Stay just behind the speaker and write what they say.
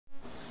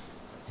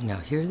Now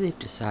here they've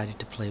decided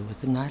to play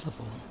with the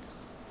nylabone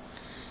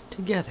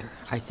together,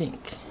 I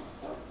think.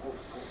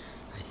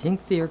 I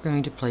think they are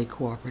going to play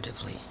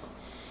cooperatively.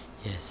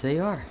 Yes, they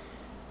are.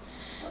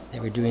 They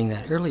were doing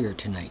that earlier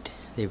tonight.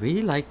 They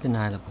really like the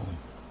nylabone.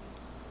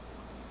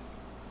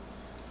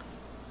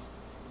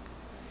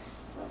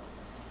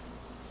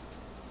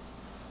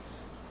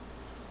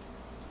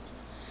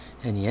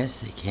 And yes,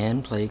 they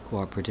can play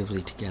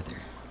cooperatively together.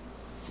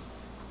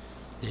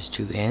 There's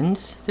two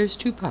ends, there's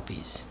two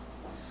puppies.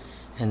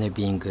 And they're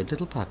being good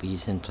little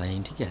puppies and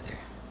playing together.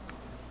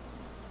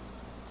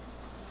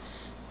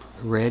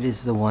 Red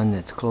is the one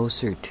that's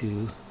closer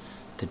to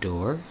the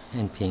door,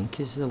 and pink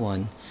is the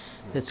one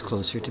that's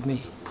closer to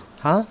me.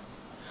 Huh?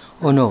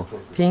 Oh no,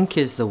 pink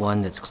is the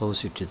one that's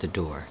closer to the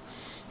door,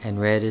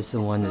 and red is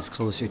the one that's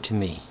closer to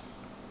me.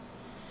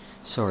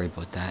 Sorry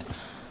about that.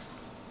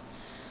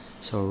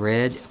 So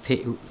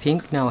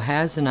pink now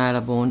has the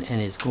nylabone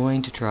and is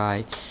going to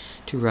try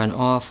to run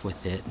off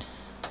with it.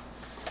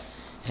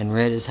 And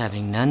red is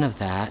having none of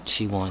that.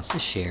 She wants to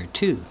share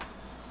too.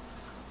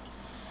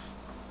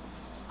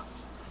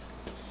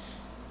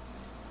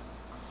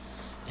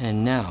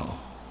 And now,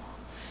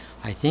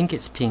 I think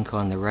it's pink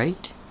on the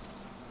right,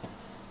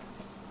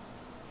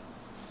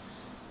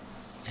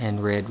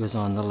 and red was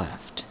on the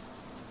left.